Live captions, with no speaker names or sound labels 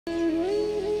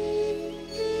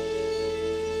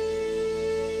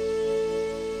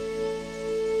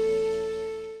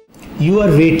you are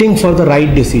waiting for the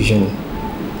right decision.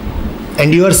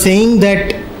 And you are saying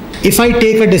that if I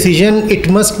take a decision, it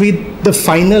must be the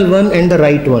final one and the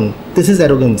right one. This is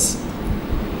arrogance.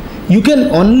 You can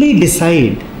only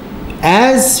decide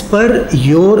as per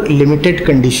your limited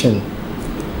condition.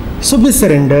 So be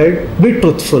surrendered, be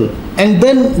truthful, and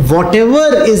then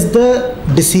whatever is the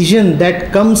decision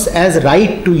that comes as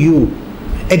right to you,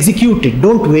 execute it.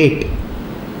 Don't wait.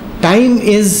 Time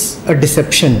is a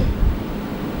deception.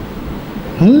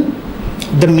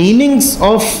 The meanings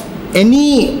of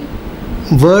any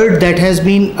word that has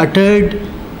been uttered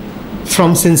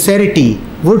from sincerity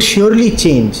would surely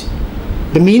change.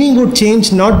 The meaning would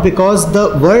change not because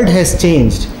the word has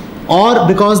changed or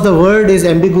because the word is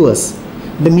ambiguous.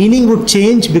 The meaning would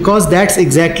change because that's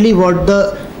exactly what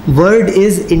the word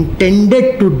is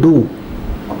intended to do.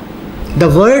 The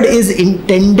word is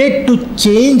intended to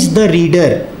change the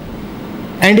reader.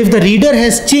 And if the reader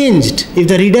has changed, if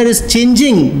the reader is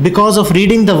changing because of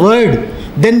reading the word,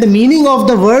 then the meaning of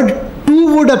the word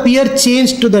too would appear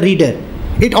changed to the reader.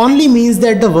 It only means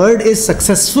that the word is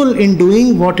successful in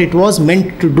doing what it was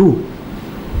meant to do.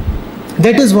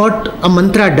 That is what a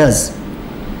mantra does.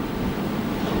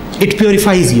 It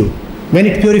purifies you. When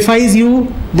it purifies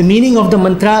you, the meaning of the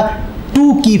mantra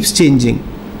too keeps changing.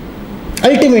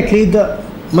 Ultimately, the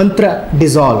mantra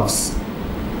dissolves.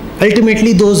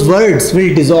 Ultimately, those words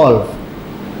will dissolve.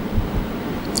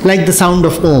 Like the sound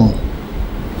of Om.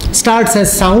 Starts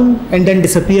as sound and then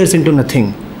disappears into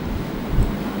nothing.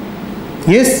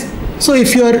 Yes? So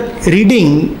if you are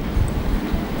reading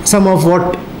some of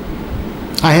what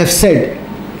I have said,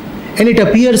 and it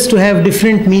appears to have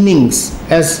different meanings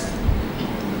as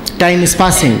time is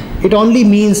passing, it only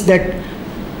means that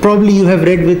probably you have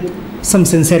read with some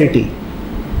sincerity.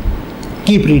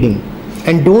 Keep reading.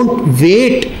 And don't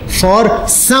wait for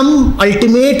some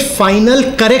ultimate, final,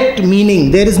 correct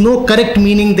meaning. There is no correct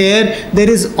meaning there. There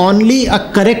is only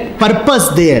a correct purpose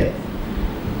there.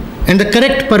 And the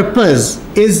correct purpose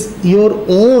is your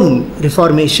own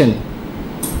reformation.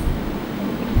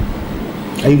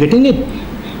 Are you getting it?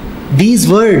 These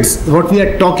words, what we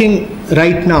are talking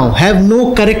right now, have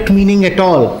no correct meaning at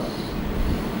all.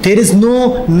 There is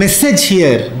no message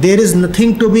here. There is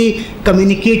nothing to be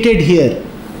communicated here.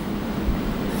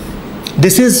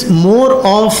 This is more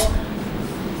of,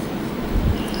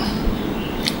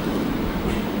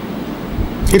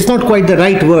 it's not quite the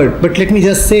right word, but let me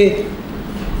just say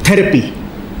therapy.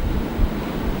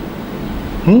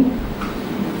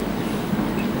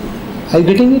 Are you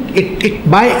getting it? It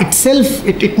by itself,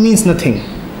 it means nothing.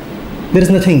 There is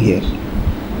nothing here.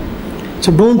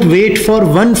 So don't wait for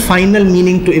one final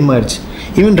meaning to emerge.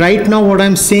 Even right now what I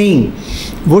am saying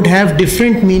would have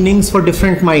different meanings for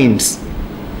different minds.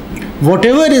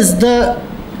 Whatever is the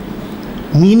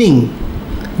meaning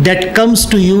that comes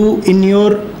to you in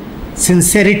your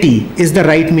sincerity is the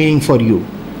right meaning for you.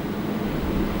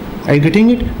 Are you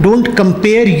getting it? Don't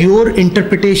compare your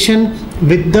interpretation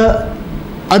with the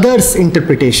other's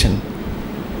interpretation.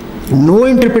 No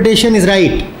interpretation is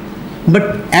right. But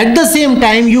at the same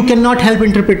time, you cannot help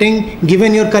interpreting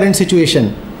given your current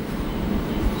situation.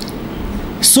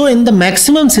 So in the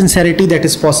maximum sincerity that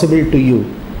is possible to you,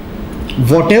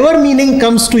 whatever meaning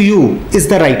comes to you is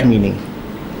the right meaning.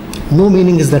 No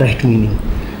meaning is the right meaning.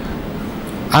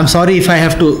 I'm sorry if I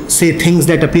have to say things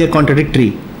that appear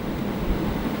contradictory.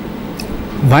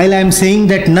 While I'm saying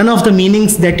that none of the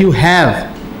meanings that you have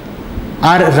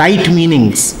are right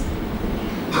meanings,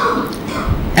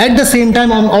 at the same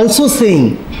time I'm also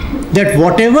saying that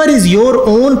whatever is your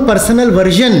own personal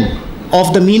version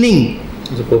of the meaning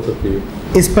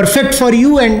is perfect for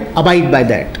you, and abide by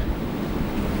that.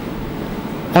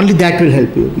 Only that will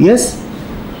help you. Yes?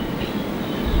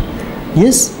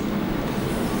 Yes?